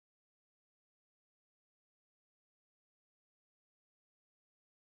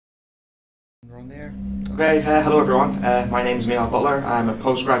We're on there. Okay, hello everyone. My name is Milner Butler. I'm a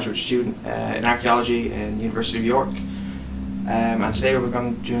postgraduate student in Archaeology in the University of York. And today we're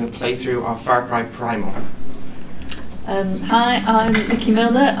going to do a playthrough of Far Cry Primal. Hi, I'm Nicky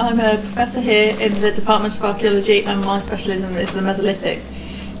Milner. I'm a professor here in the Department of Archaeology and my specialism is the Mesolithic.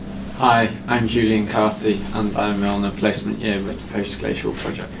 Hi, I'm Julian Carty and I'm on a placement year with the Post-Glacial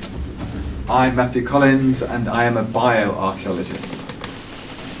Project. I'm Matthew Collins and I am a bioarchaeologist.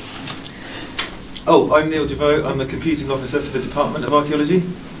 Oh, I'm Neil Devoe. I'm the computing officer for the Department of Archaeology.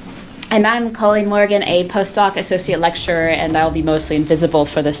 And I'm Colleen Morgan, a postdoc associate lecturer, and I'll be mostly invisible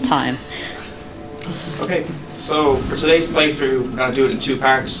for this time. Okay, so for today's playthrough, we're going to do it in two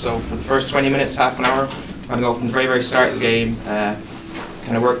parts. So for the first 20 minutes, half an hour, I'm going to go from the very start of the game,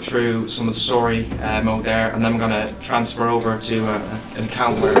 kind of work through some of the story mode there, and then I'm going to transfer over to an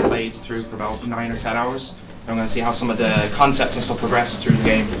account where I played through for about 9 or 10 hours. I'm going to see how some of the concepts and stuff progress through the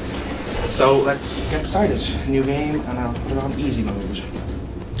game. So let's get started. New game, and I'll put it on easy mode.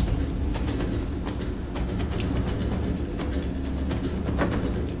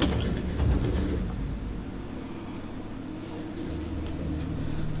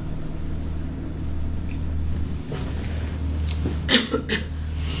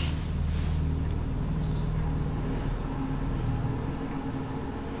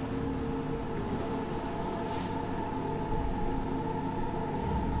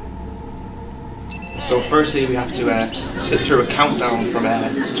 So firstly we have to sit through a countdown from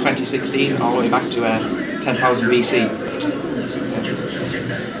 2016 all the way back to 10,000 BC.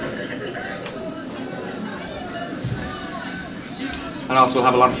 And also we'll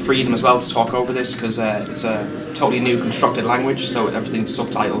have a lot of freedom as well to talk over this because it's a totally new constructed language, so everything's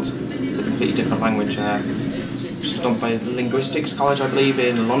subtitled in a completely different language. Which was done by the Linguistics College, I believe,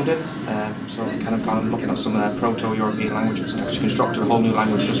 in London. So I've kind of gone looking at some of the Proto-European languages and actually constructed a whole new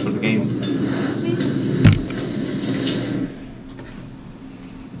language just for the game.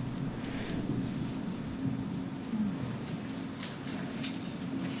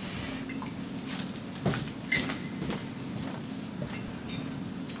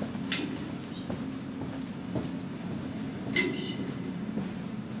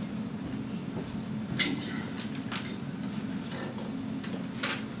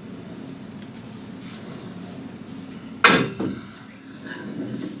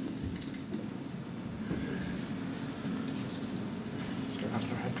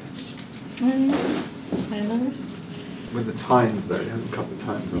 Very nice. With the tines though, you haven't cut the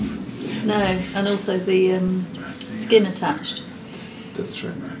tines off. No, and also the skin attached. That's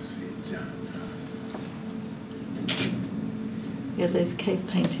true. Yeah, those cave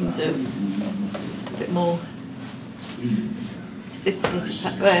paintings are a bit more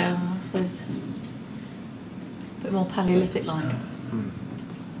sophisticated. Well, I suppose a bit more Paleolithic-like.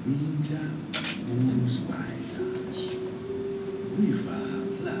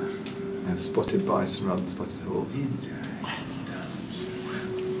 And spotted bison rather than spotted horse.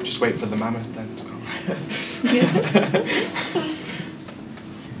 Just wait for the mammoth then to come.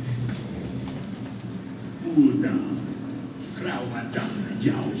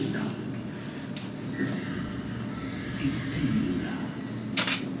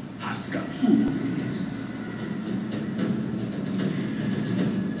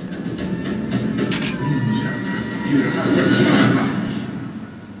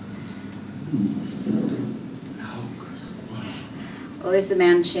 Always the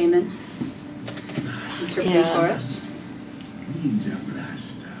man shaman interpreting for us.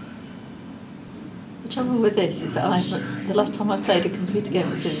 The trouble with this is that the last time I played a computer game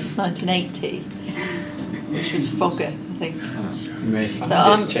was in 1980, which was Frogger, I think. You may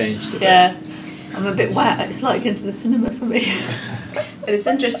find it's changed a bit. Yeah, I'm a bit wet. It's like into the cinema for me. But it's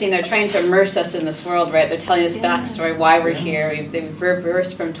interesting, they're trying to immerse us in this world, right? They're telling us backstory, why we're here. They've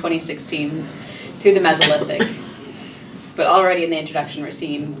reversed from 2016 to the Mesolithic. But already in the introduction we're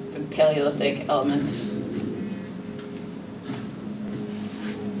seeing some Paleolithic elements.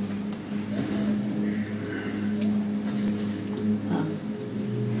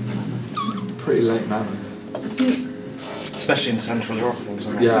 Pretty late mammoth. Especially in Central Europe.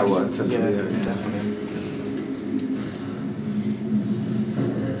 Yeah, well, in Central Europe. Yeah, definitely.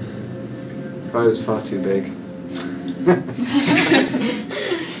 Bow's far too big.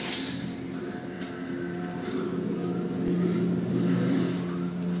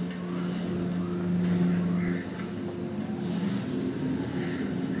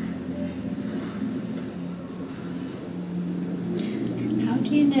 How do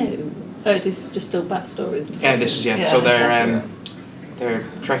you know? Oh, this is just still backstory, isn't it? Yeah, this is So they're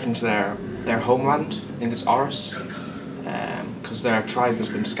trekking to their homeland. I think it's Oris, because their tribe has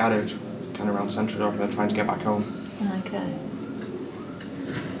been scattered kind of around the centre of Dublin and trying to get back home. Okay.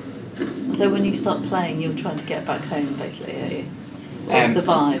 So when you start playing, you're trying to get back home, basically, are you? Or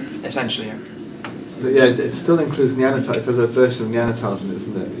survive? Essentially, yeah. But yeah, it still includes Neanderthal. It has a version of Neanderthals in it,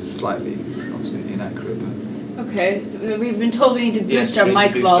 isn't it? Which is slightly, obviously, inaccurate. But Okay, we've been told we need to boost Yes, our we need to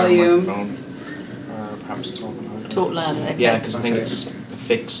mic boost our volume. microphone. Or perhaps talk louder. Talk louder. Okay. Yeah, because I think Okay. it's a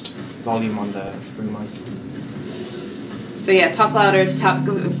fixed volume on the room mic. So yeah, talk louder,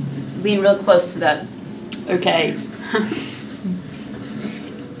 lean real close to that. Okay.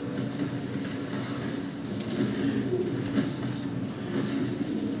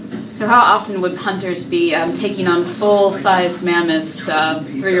 So how often would hunters be taking on full-size mammoths,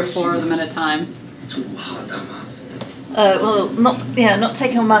 3 or 4 of them at a time? Well, not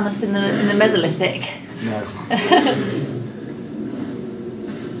taking on mammoths in the Mesolithic. no.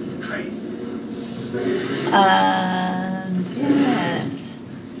 And yes.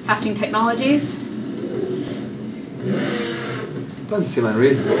 Hafting technologies? Doesn't seem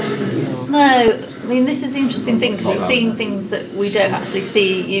unreasonable. No, I mean this is the interesting thing because you've seen things that we don't actually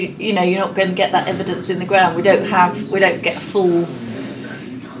see. You know, you're not going to get that evidence in the ground. We don't get full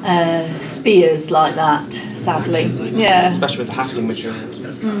spears like that, sadly. Yeah. Especially with the hafting materials.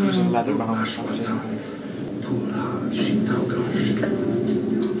 Using leather bound hafting.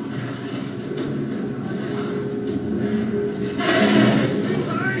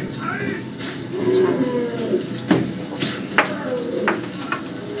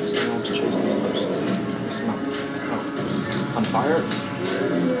 On fire.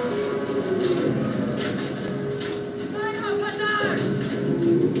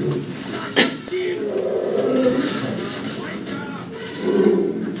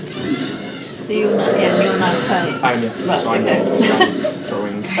 So you're now playing. I'm yeah. Right, So I'm okay.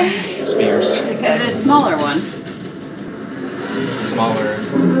 throwing spears. Is there a smaller one? Smaller.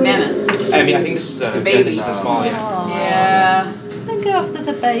 Mammoth? I mean, I think this is It's a baby. This is a small, yeah. Aw. Yeah. Don't go after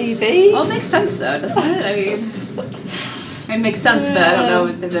the baby. Well, it makes sense though, doesn't it? I mean, it makes sense, but I don't know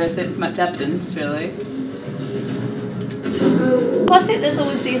if there's much evidence really. Well, I think there's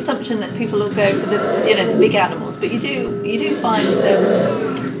always the assumption that people will go for the big animals, but you do find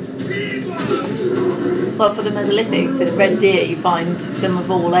well, for the Mesolithic, for the red deer, you find them of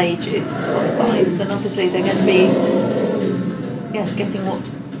all ages on sites, and obviously they're going to be getting what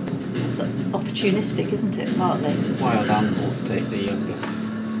sort of opportunistic, isn't it? Partly. Wild animals take the youngest.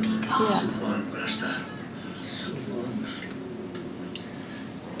 Yeah.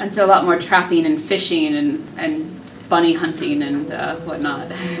 And so a lot more trapping and fishing and bunny hunting and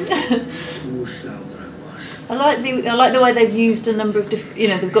whatnot. I like the way they've used a number of different.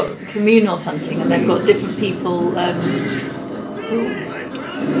 They've got communal hunting and they've got different people.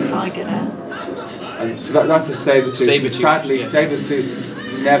 Tiger now. And so that's a saber-tooth. Saber-tooth, Sadly, yes. saber-tooths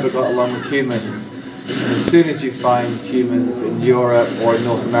never got along with humans. And as soon as you find humans in Europe or in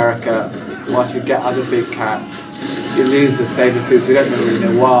North America, once you get other big cats, you lose the saber-tooths. We don't really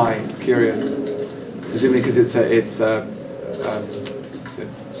know why. It's curious. Presumably because it's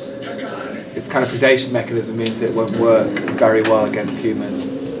kind of predation mechanism means it won't work very well against humans.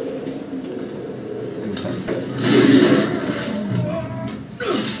 In the sense that.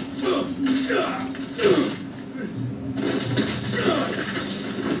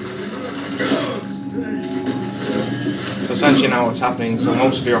 So essentially now what's happening, so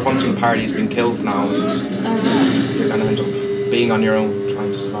most of your hunting party has been killed now and you kind of end up being on your own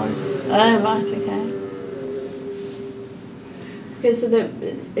trying to survive. Oh right, okay. Okay, so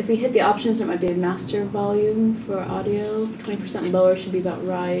if we hit the options, there might be a master volume for audio. 20% lower should be about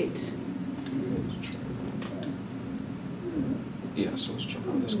right. Yeah, so let's jump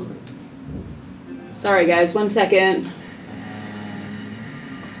on this quick. Sorry guys, 1 second.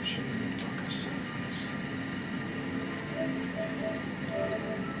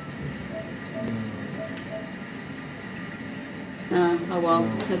 Oh well,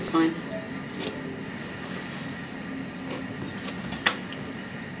 that's fine.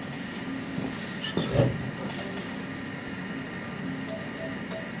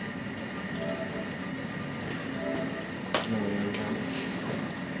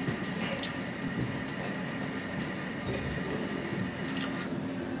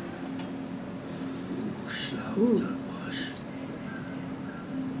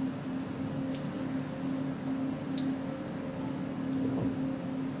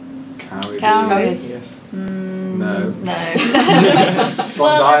 Cowries. Yes. No. No. Spond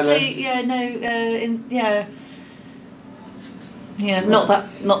Well, Islands. actually,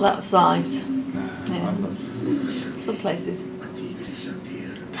 not that size. No, Yeah. I'm not. Some places.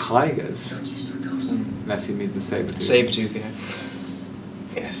 Tigers? Unless he means the saber-tooth. Saber-tooth, yeah.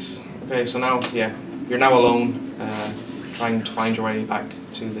 Yes. Okay, so now, yeah, you're now alone, trying to find your way back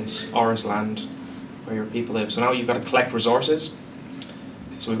to this Oris land where your people live. So now you've got to collect resources.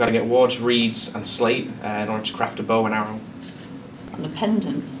 So we've got to get wood, reeds, and slate in order to craft a bow and arrow. And a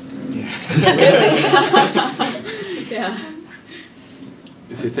pendant. Yeah. Yeah.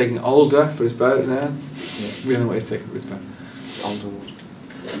 Is he taking older for his bow now? Yeah. We don't know what he's taking for his bow. Older wood.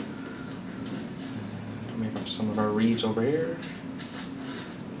 Maybe some of our reeds over here.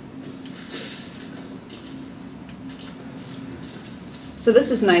 So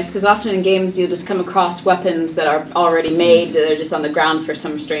this is nice because often in games you'll just come across weapons that are already made, that are just on the ground for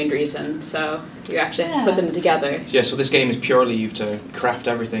some strange reason. So you actually have to put them together. Yeah, so this game is purely you have to craft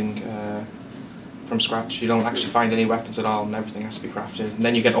everything from scratch. You don't actually find any weapons at all, and everything has to be crafted. And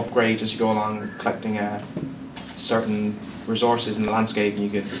then you get upgrades as you go along, collecting certain resources in the landscape, and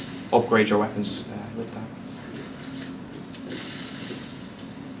you can upgrade your weapons with that.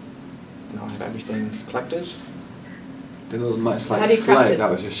 Now I have everything collected. Didn't look much How like do you craft slate, it? that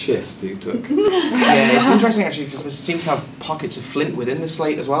was just schist you took. Yeah, it's interesting actually because it seems to have pockets of flint within the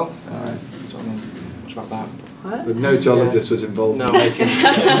slate as well. Alright. I don't know much about that. What? But no geologist was involved No. in making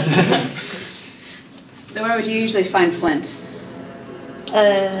it. So where would you usually find flint?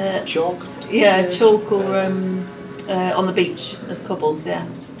 Chalk? Yeah, chalk or on the beach as cobbles, yeah.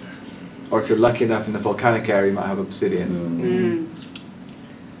 Or if you're lucky enough in the volcanic area, you might have obsidian. Mm.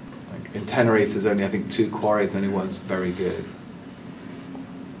 Like in Tenerife, there's only, I think, 2 quarries, and only one's very good.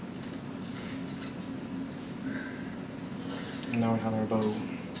 And now we have our bow.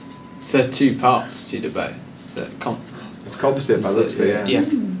 Is there 2 parts to the bow? Is it It's composite by the looks of it, yeah. Yeah.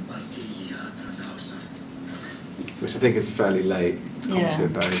 Which I think is fairly late, Yeah.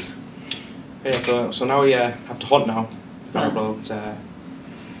 composite bows. Yeah, so now we have to hunt now. Our bow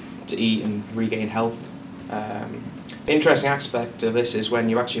to eat and regain health. The interesting aspect of this is when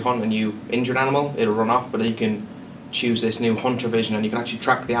you actually hunt and you injure an animal, it'll run off, but then you can choose this new hunter vision and you can actually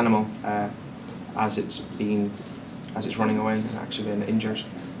track the animal as it's running away and actually being injured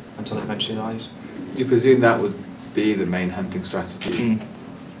until it eventually dies. You presume that would be the main hunting strategy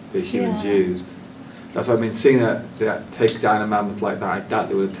that humans Yeah. used. That's what I mean, seeing that take down a mammoth like that, I doubt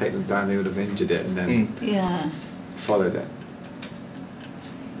they would have taken them down, they would have injured it and then Yeah. followed it.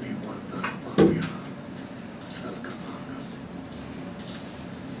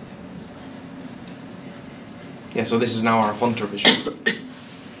 Yeah, so this is now our hunter vision.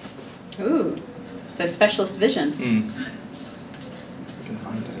 Ooh, so specialist vision. We can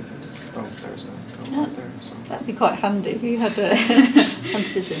find anything. Oh, there's a goal right there. So. That'd be quite handy if you had a hunter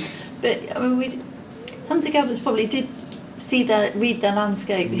vision. But I mean, hunter-gatherers probably did read their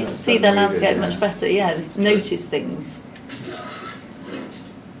landscape, Yeah, see their read it, landscape yeah. much better. Yeah, notice things.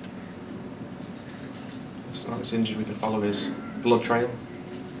 So now it's injured, we can follow his blood trail.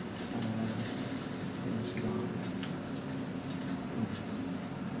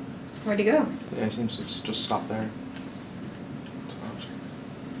 Where'd he go? Yeah, it seems to just stop there.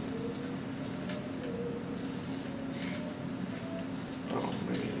 Oh,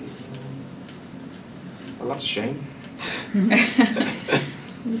 maybe. Well, that's a shame.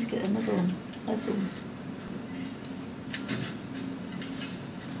 Let's get another one. Nice one.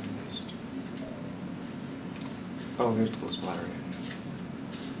 Oh, here's the little splatter again.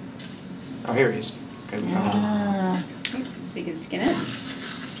 Oh, here he is. Okay, we found him. Ah, So you can skin it.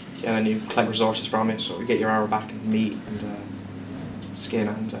 Yeah, and then you collect resources from it, so you get your arrow back and meat and skin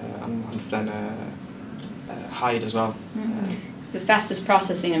and then hide as well. It's the fastest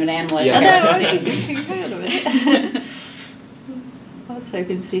processing of an animal I've Yeah. I know. ever I was seen. just thinking, hang on a minute. I was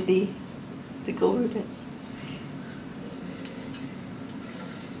hoping to see the gory bits.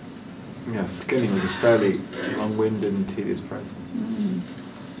 Yeah, skinning was a fairly long-winded and tedious process.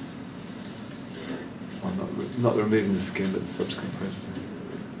 Well, not removing the skin, but the subsequent processing.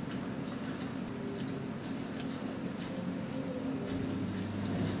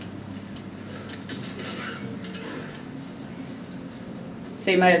 So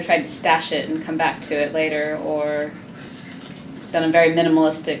you might have tried to stash it and come back to it later, or done a very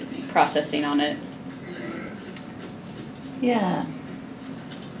minimalistic processing on it. Yeah.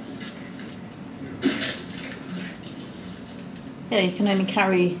 Yeah, you can only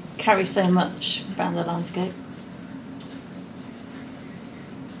carry so much around the landscape.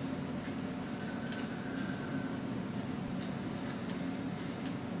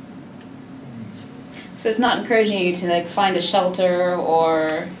 So it's not encouraging you to like find a shelter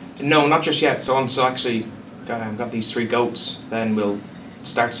or. No, not just yet. So once I actually got these 3 goats, then we'll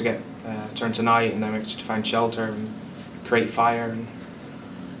start to get turn to night, and then we have to find shelter and create fire. And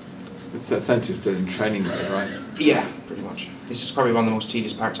It's essentially still in training mode, right? Yeah, pretty much. This is probably one of the most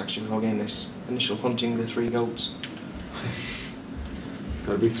tedious parts actually of the whole game, this initial hunting the 3 goats. It's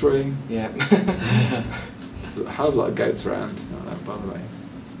got to be 3. Yeah. There's a hell of a lot of goats around, by the way.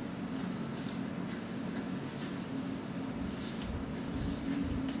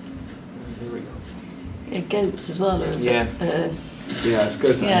 Here we go. Yeah, goats as well. Are Yeah. Yeah, it's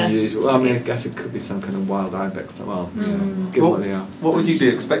goats Yeah. unusual. Well, I mean, I guess it could be some kind of wild ibex. Well, given what they are. What would you be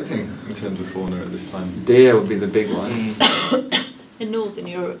expecting in terms of fauna at this time? Deer would be the big one. in Northern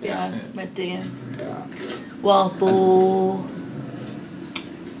Europe, yeah, red deer, Yeah. wild boar,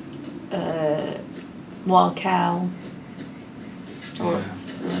 wild cow.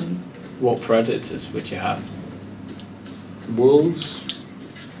 What predators would you have? Wolves,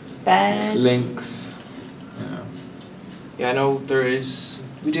 Bears. lynx. Yeah. Yeah, I know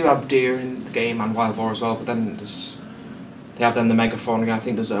we do have deer in the game and wild boar as well, but then they have then the megafauna again. I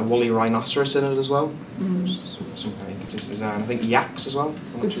think there's a woolly rhinoceros in it as well. Some kind of inconsistencies there, and I think yaks as well.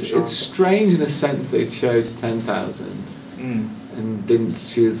 I'm not too sure. It's strange in a sense they chose 10,000 and didn't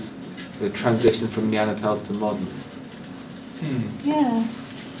choose the transition from Neanderthals to moderns, Yeah.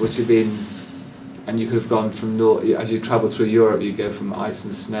 which would been, and you could have gone from north, as you travel through Europe, you go from ice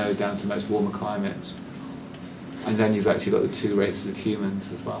and snow down to much warmer climates. And then you've actually got the 2 races of humans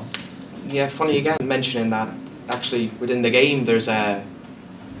as well. Yeah, funny again mentioning that. Actually, within the game,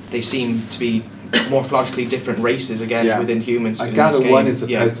 they seem to be morphologically different races again within humans. I in gather this game. one is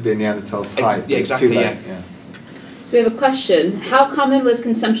supposed to be a Neanderthal type. Yeah, but it's exactly. too late. Yeah. So we have a question. How common was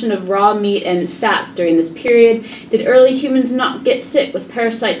consumption of raw meat and fats during this period? Did early humans not get sick with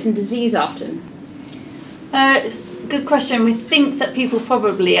parasites and disease often? It's a good question. We think that people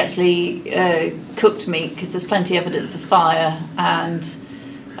probably actually cooked meat because there's plenty of evidence of fire, and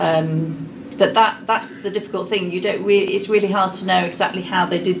but that's the difficult thing. It's really hard to know exactly how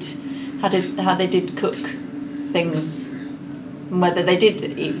they did cook things, and whether they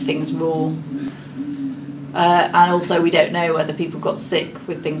did eat things raw. And also, we don't know whether people got sick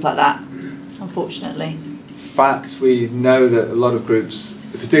with things like that, unfortunately. Fats, we know that a lot of groups,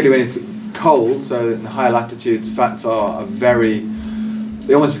 particularly when it's cold, so in the higher latitudes, fats are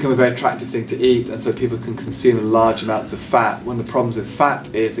they almost become a very attractive thing to eat, and so people can consume large amounts of fat. One of the problems with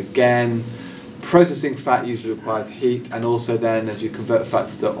fat is, again, processing fat usually requires heat, and also then as you convert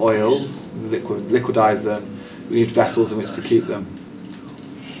fats to oils, liquidize them, you need vessels in which to keep them.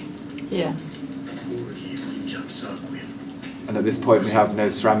 Yeah. And at this point we have no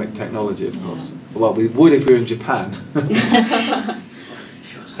ceramic technology, of course. Well, we would if we were in Japan. But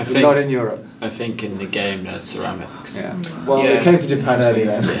not in Europe. I think in the game there's ceramics. Yeah. Well, they came from Japan early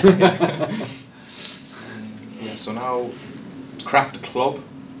then. Yeah, so now to craft a club,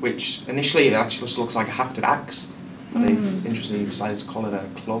 which initially it actually just looks like a hafted axe. They've interestingly decided to call it a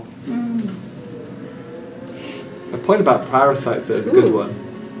club. The point about parasites there is a good one.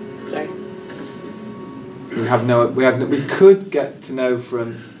 Sorry. We could get to know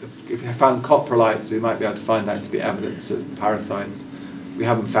from, if we found coprolites, we might be able to find out the evidence of parasites. We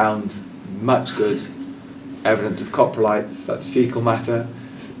haven't found much good evidence of coprolites, that's fecal matter.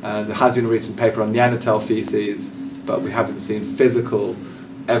 There has been a recent paper on Neanderthal feces, but we haven't seen physical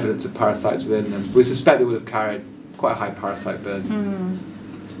evidence of parasites within them. We suspect they would have carried quite a high parasite burden.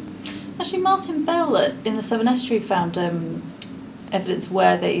 Actually, Martin Bell in the Severn Estuary found evidence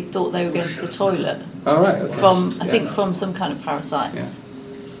where they thought they were going to the toilet. Oh, right, okay. I think from some kind of parasites. Yeah.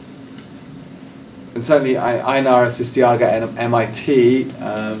 And certainly Einar Sistiaga at MIT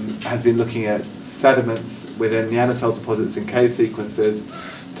has been looking at sediments within Neanderthal deposits and cave sequences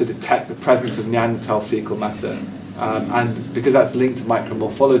to detect the presence of Neanderthal fecal matter. And because that's linked to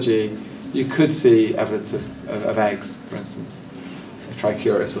micromorphology, you could see evidence of eggs, for instance, a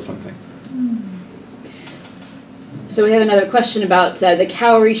trichuris or something. So we have another question about the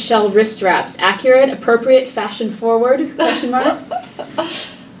cowrie shell wrist wraps. Accurate, appropriate, fashion forward? Question mark.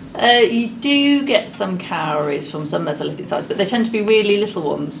 You do get some cowries from some Mesolithic sites, but they tend to be really little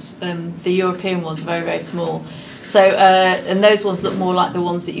ones. The European ones are very, very small. So, and those ones look more like the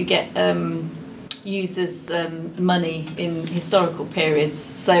ones that you get used as money in historical periods.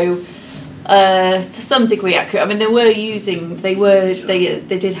 So, to some degree accurate. I mean,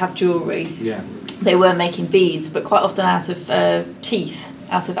 they did have jewellery. Yeah. They were making beads, but quite often out of teeth,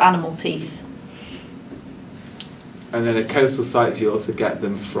 out of animal teeth. And then at coastal sites you also get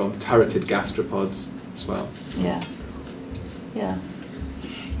them from turreted gastropods as well. Yeah. Yeah.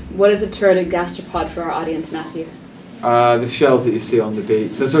 What is a turreted gastropod for our audience, Matthew? The shells that you see on the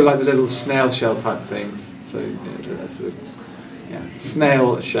beach. They're sort of like the little snail shell type things. So that's sort of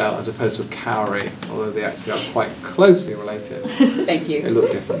snail shell as opposed to a cowrie, although they actually are quite closely related. Thank you. They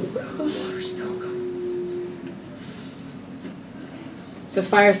look different. So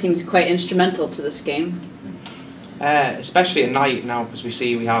fire seems quite instrumental to this game. Especially at night now, because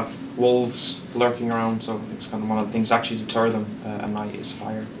we have wolves lurking around, so it's kind of one of the things that actually deter them at night is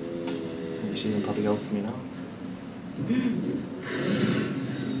fire. You see them probably go for me now.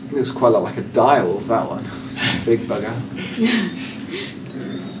 It looks quite a lot like a dial of that one. Big bugger.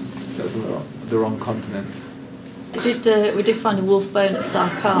 So it's on the wrong continent. We did find a wolf bone at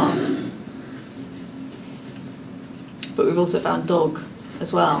Starcar, but we've also found dog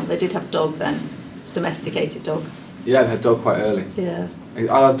as well. They did have dog then, domesticated dog. Yeah, they had dog quite early. Yeah.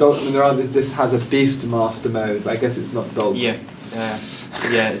 This has a beast master mode, but I guess it's not dogs. Yeah,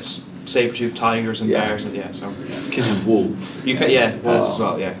 it's saber-toothed tigers and bears, and so You can have wolves. you can wolves as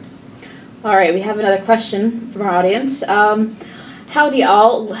well. Yeah. All right, we have another question from our audience. Howdy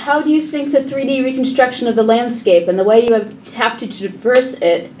all. How do you think the 3D reconstruction of the landscape and the way you have to traverse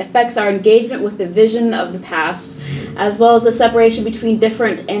it affects our engagement with the vision of the past, as well as the separation between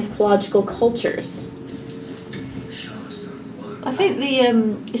different anthropological cultures? I think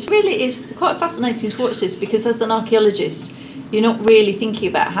it's quite fascinating to watch this, because as an archaeologist, you're not really thinking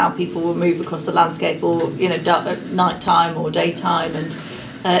about how people will move across the landscape, or at night time or daytime, and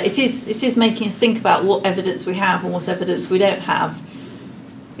it is making us think about what evidence we have and what evidence we don't have.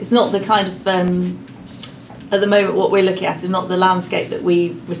 It's not the kind of at the moment what we're looking at is not the landscape that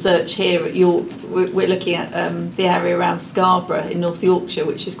we research here at York. We're looking at the area around Scarborough in North Yorkshire,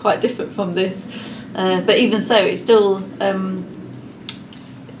 which is quite different from this. But even so, it's still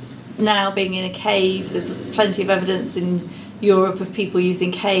now being in a cave. There's plenty of evidence in Europe of people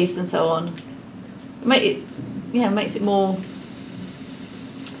using caves and so on. Makes it more.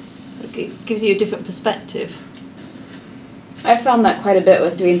 It gives you a different perspective. I found that quite a bit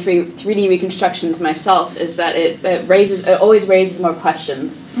with doing 3D reconstructions myself, is that it always raises more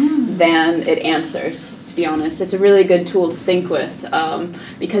questions than it answers, to be honest. It's a really good tool to think with,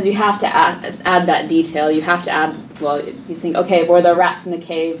 because you have to add that detail. You have to add, you think, okay, were there rats in the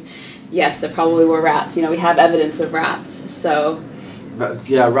cave? Yes, there probably were rats. We have evidence of rats, so... But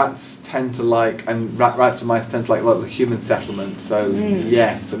yeah, rats tend to like, and rats and mice tend to like a lot of the human settlement, so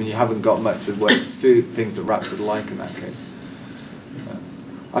yes, you haven't got much of what things that rats would like in that case.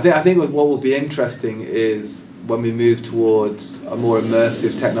 I think what will be interesting is when we move towards a more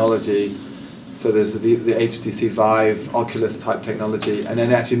immersive technology, so there's the HTC Vive, Oculus type technology, and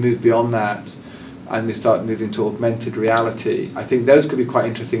then actually move beyond that and we start moving to augmented reality. I think those could be quite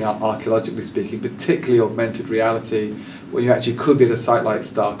interesting archaeologically speaking, particularly augmented reality, when you actually could be at a site like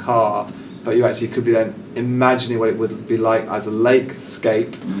Starcar, but you actually could be then imagining what it would be like as a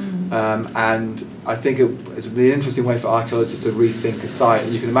lakescape. And I think it's a really interesting way for archaeologists to rethink a site.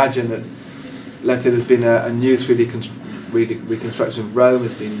 And you can imagine that, let's say there's been a new 3D reconstruction of Rome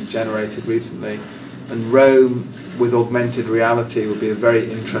has been generated recently, and Rome with augmented reality would be a very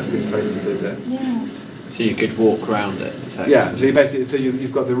interesting place to visit. Yeah. So you could walk around it, effectively. Yeah, so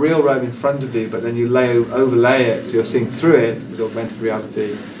you've got the real Rome in front of you, but then you overlay it, so you're seeing through it with augmented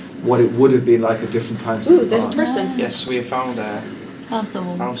reality what it would have been like at different times. Ooh, there's a person. Yes, we have found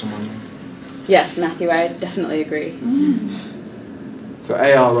someone. Found someone. Yes, Matthew, I definitely agree. So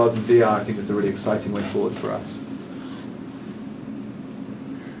AR rather than VR, I think, is a really exciting way forward for us.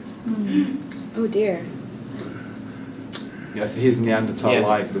 Oh dear. Yeah, so here's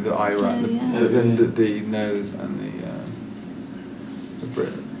Neanderthal-like with the eye around, the nose and the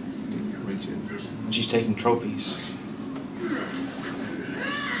ridges. And she's taking trophies.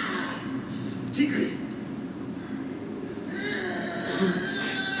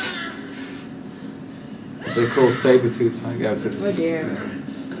 So they're called saber-toothed tigers. Oh dear.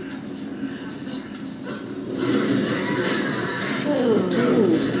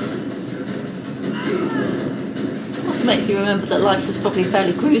 Also makes you remember that life was probably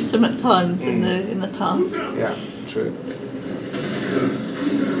fairly gruesome at times in the past. Yeah, true.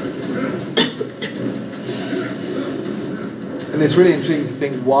 And it's really intriguing to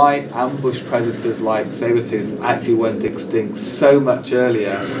think why ambush predators like saber-tooths actually went extinct so much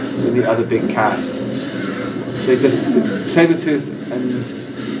earlier than the other big cats. Saber-tooths and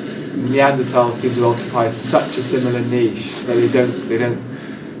Neanderthals seem to occupy such a similar niche that they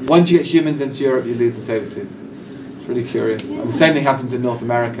don't. Once you get humans into Europe, you lose the saber-tooths. It's really curious. And the same thing happens in North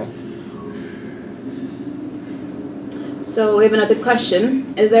America. So we have another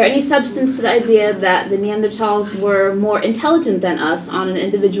question. Is there any substance to the idea that the Neanderthals were more intelligent than us on an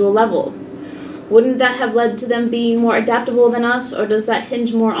individual level? Wouldn't that have led to them being more adaptable than us, or does that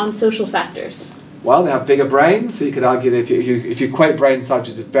hinge more on social factors? Well, they have bigger brains, so you could argue that if you equate brain size,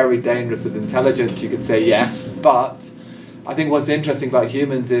 which is very dangerous with intelligence, you could say yes. But I think what's interesting about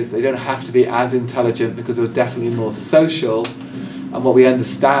humans is they don't have to be as intelligent because they're definitely more social. And what we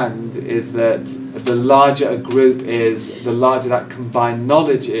understand is that the larger a group is, the larger that combined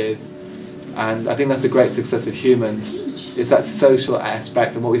knowledge is. And I think that's a great success of humans. It's that social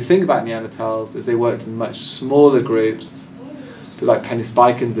aspect. And what we think about Neanderthals is they worked in much smaller groups, like Penny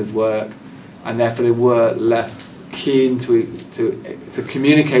Spikins' work, and therefore they were less keen to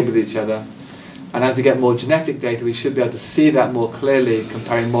communicate with each other. And as we get more genetic data, we should be able to see that more clearly,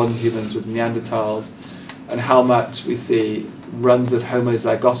 comparing modern humans with Neanderthals, and how much we see runs of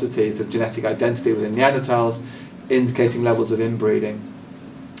homozygosities of genetic identity within Neanderthals, indicating levels of inbreeding.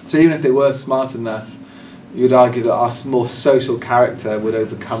 So even if they were smarter than us, you'd argue that our more social character would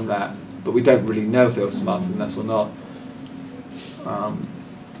overcome that, but we don't really know if they were smarter than us or not.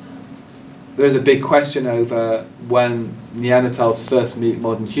 There is a big question over when Neanderthals first meet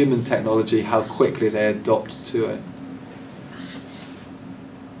modern human technology, how quickly they adopt to it.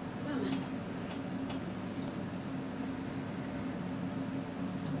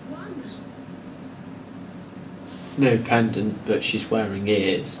 No pendant, but she's wearing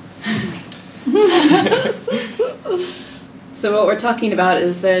ears. So what we're talking about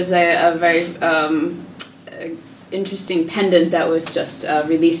is there's a very interesting pendant that was just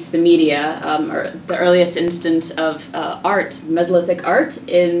released to the media, or the earliest instance of art, Mesolithic art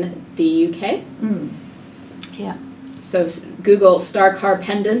in the UK. Mm. Yeah. So Google Star Car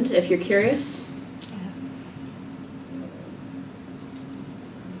pendant if you're curious.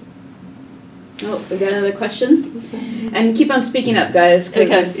 Oh, we got another question? And keep on speaking up, guys,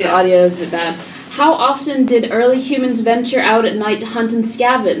 because the audio is a bit bad. How often did early humans venture out at night to hunt and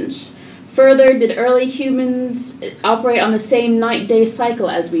scavenge? Further, did early humans operate on the same night-day cycle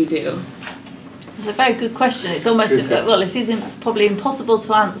as we do? It's a very good question. It's almost, well, it is probably impossible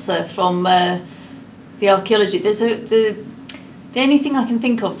to answer from the archaeology. The only thing I can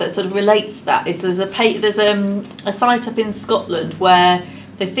think of that sort of relates to that is there's a site up in Scotland where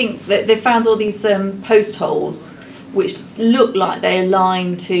they think that they found all these post holes which look like they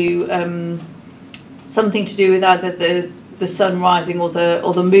align to something to do with either the sun rising or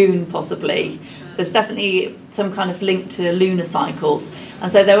the moon possibly. There's definitely some kind of link to lunar cycles,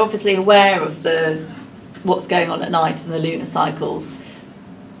 and so they're obviously aware of what's going on at night and the lunar cycles.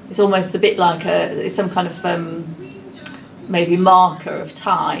 It's almost a bit like it's some kind of maybe marker of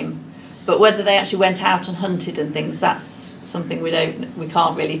time, but whether they actually went out and hunted and things, that's something we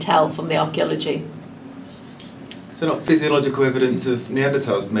can't really tell from the archaeology. So not physiological evidence of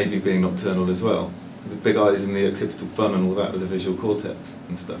Neanderthals maybe being nocturnal as well? The big eyes and the occipital bun and all that with the visual cortex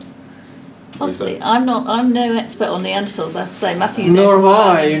and stuff? Possibly. I'm no expert on Neanderthals, I have to say. Matthew knows. Nor am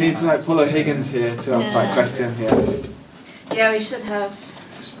I. You need to like pull a Higgins here to answer that question. Yeah, we should have.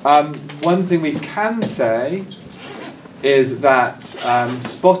 One thing we can say is that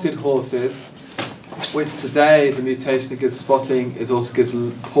spotted horses, which today the mutation that gives spotting is also gives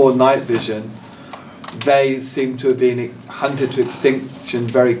poor night vision, they seem to have been hunted to extinction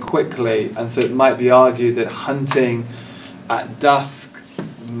very quickly, and so it might be argued that hunting at dusk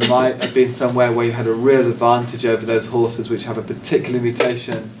might have been somewhere where you had a real advantage over those horses which have a particular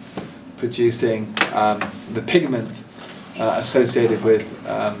mutation producing the pigment associated with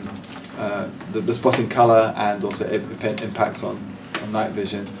the spotting colour, and also it impacts on night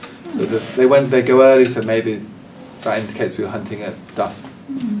vision. So they go early, so maybe that indicates we were hunting at dusk.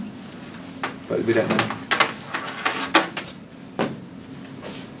 But we don't know.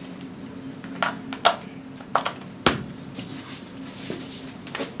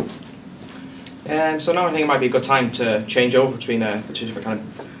 So now I think it might be a good time to change over between the two different kind of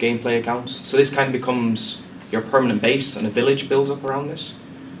gameplay accounts. So this kind of becomes your permanent base, and a village builds up around this.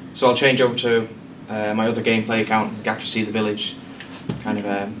 So I'll change over to my other gameplay account. You can actually see the village, kind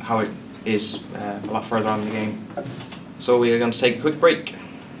of how it is a lot further on in the game. So we are going to take a quick break.